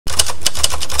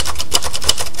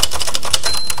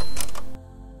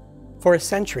For a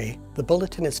century, the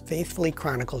Bulletin has faithfully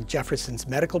chronicled Jefferson's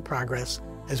medical progress,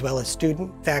 as well as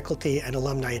student, faculty, and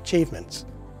alumni achievements.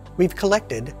 We've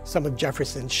collected some of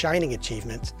Jefferson's shining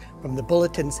achievements from the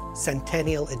Bulletin's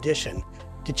Centennial Edition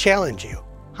to challenge you.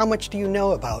 How much do you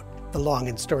know about the long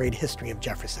and storied history of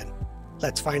Jefferson?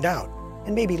 Let's find out,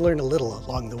 and maybe learn a little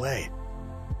along the way.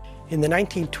 In the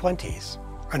 1920s,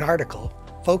 an article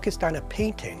focused on a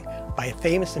painting by a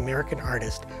famous American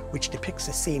artist which depicts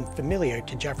a scene familiar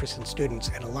to Jefferson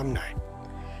students and alumni.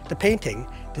 The painting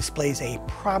displays a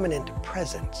prominent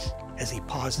presence as he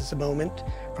pauses a moment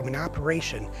from an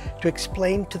operation to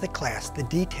explain to the class the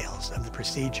details of the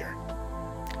procedure.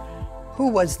 Who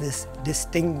was this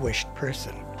distinguished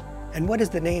person, and what is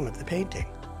the name of the painting?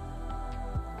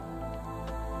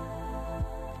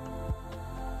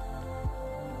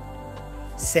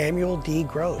 Samuel D.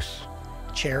 Gross,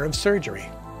 chair of surgery,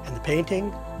 and the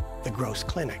painting, The Gross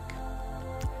Clinic.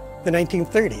 The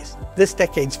 1930s, this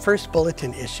decade's first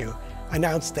Bulletin issue,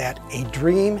 announced that a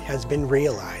dream has been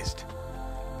realized.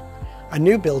 A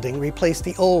new building replaced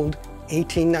the old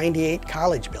 1898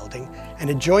 college building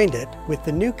and adjoined it with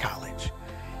the new college.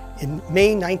 In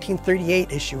May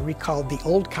 1938 issue recalled the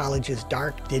old college's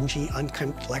dark, dingy,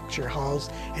 unkempt lecture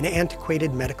halls and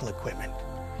antiquated medical equipment.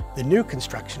 The new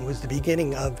construction was the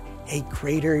beginning of a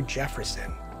Greater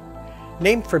Jefferson.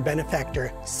 Named for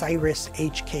benefactor Cyrus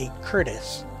H.K.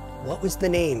 Curtis, what was the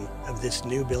name of this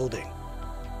new building?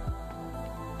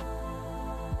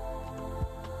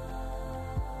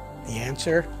 The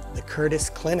answer, the Curtis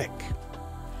Clinic.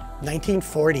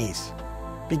 1940s.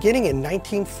 Beginning in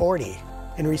 1940,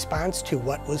 in response to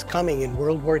what was coming in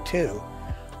World War II,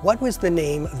 what was the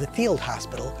name of the field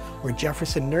hospital where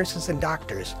Jefferson nurses and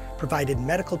doctors provided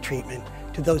medical treatment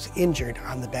to those injured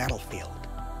on the battlefield?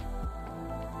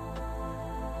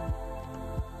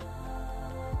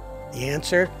 The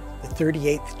answer, the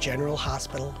 38th General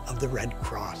Hospital of the Red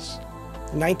Cross.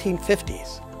 The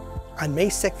 1950s. On May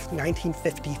 6,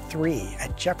 1953,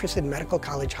 at Jefferson Medical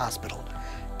College Hospital,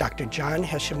 Dr. John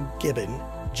Hesham Gibbon,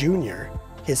 Jr.,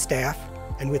 his staff,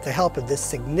 and with the help of this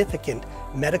significant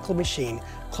medical machine,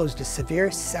 closed a severe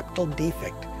septal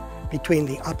defect between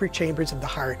the upper chambers of the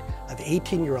heart of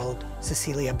 18-year-old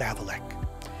Cecilia Bavalek.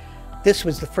 This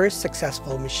was the first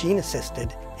successful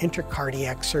machine-assisted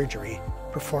intracardiac surgery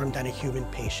performed on a human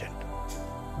patient.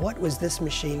 What was this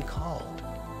machine called?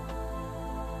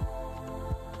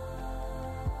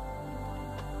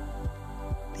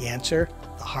 The answer,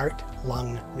 the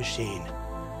heart-lung machine.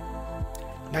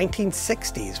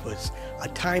 1960s was a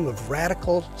time of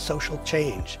radical social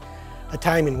change, a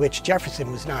time in which Jefferson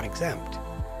was not exempt.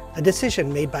 A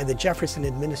decision made by the Jefferson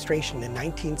administration in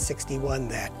 1961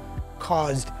 that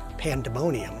caused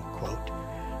pandemonium, quote,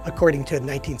 according to a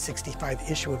 1965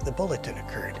 issue of the Bulletin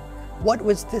occurred. What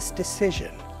was this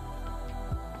decision?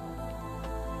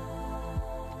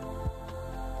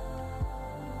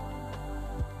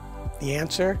 The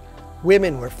answer,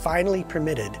 women were finally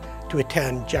permitted to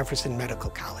attend Jefferson Medical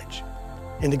College.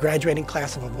 In the graduating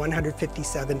class of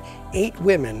 157, 8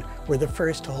 women were the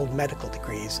first to hold medical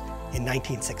degrees in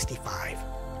 1965.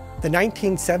 The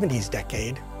 1970s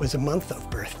decade was a month of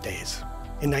birthdays.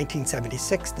 In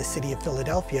 1976, the city of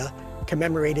Philadelphia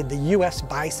commemorated the U.S.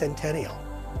 bicentennial.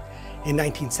 In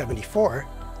 1974,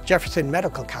 Jefferson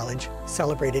Medical College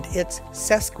celebrated its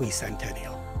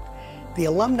sesquicentennial. The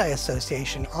Alumni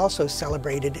Association also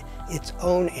celebrated its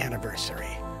own anniversary.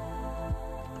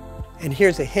 And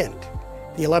here's a hint.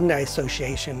 The Alumni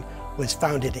Association was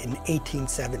founded in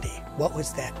 1870. What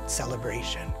was that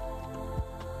celebration?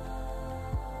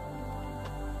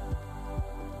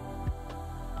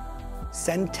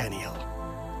 Centennial.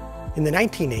 In the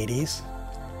 1980s,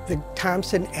 the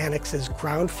Thompson Annex's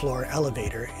ground floor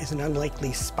elevator is an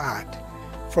unlikely spot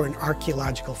for an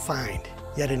archaeological find.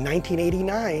 Yet in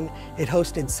 1989, it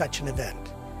hosted such an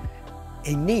event.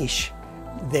 A niche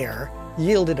there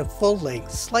yielded a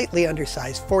full-length, slightly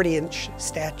undersized 40-inch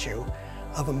statue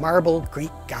of a marble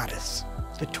Greek goddess.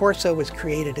 The torso was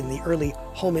created in the early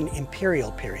Roman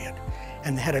imperial period,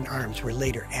 and the head and arms were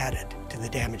later added to the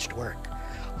damaged work.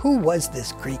 Who was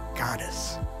this Greek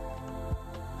goddess?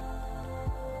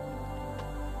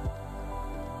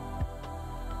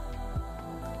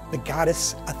 The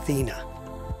goddess Athena.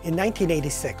 In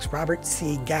 1986, Robert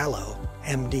C. Gallo,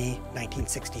 MD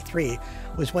 1963,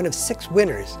 was one of 6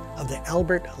 winners of the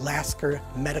Albert Lasker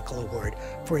Medical Award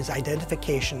for his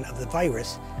identification of the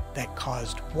virus that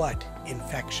caused what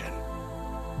infection?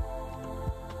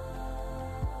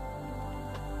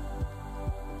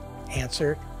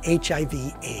 Answer,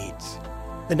 HIV/AIDS.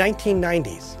 The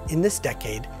 1990s. In this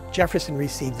decade, Jefferson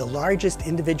received the largest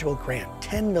individual grant,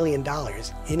 $10 million,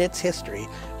 in its history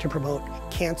to promote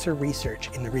cancer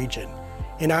research in the region.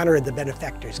 In honor of the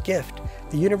benefactor's gift,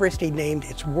 the university named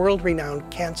its world-renowned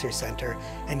Cancer Center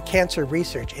and Cancer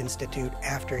Research Institute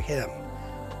after him.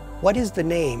 What is the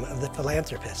name of the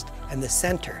philanthropist and the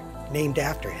center named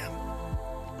after him?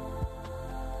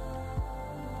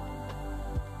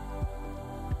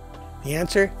 The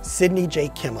answer, Sidney J.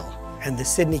 Kimmel and the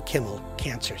Sidney Kimmel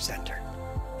Cancer Center.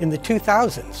 In the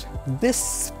 2000s,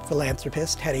 this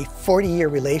philanthropist had a 40-year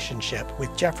relationship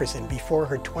with Jefferson before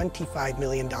her $25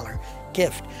 million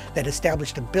gift that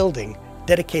established a building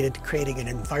dedicated to creating an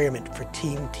environment for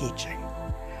team teaching.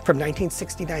 From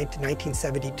 1969 to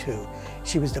 1972,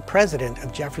 she was the president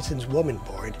of Jefferson's Woman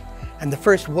Board and the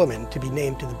first woman to be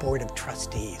named to the Board of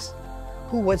Trustees.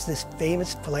 Who was this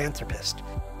famous philanthropist?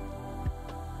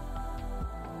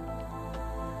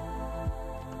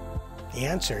 The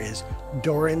answer is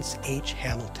Dorrance H.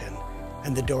 Hamilton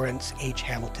and the Dorrance H.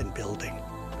 Hamilton Building.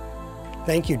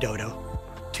 Thank you, Dodo.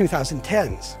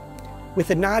 2010s. With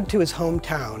a nod to his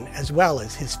hometown, as well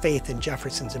as his faith in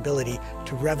Jefferson's ability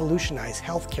to revolutionize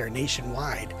healthcare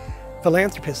nationwide,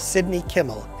 philanthropist Sidney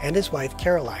Kimmel and his wife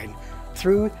Caroline,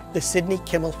 through the Sidney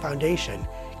Kimmel Foundation,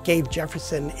 gave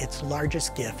Jefferson its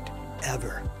largest gift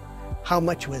ever. How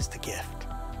much was the gift?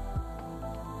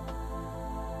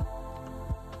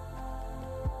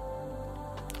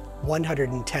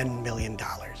 $110 million.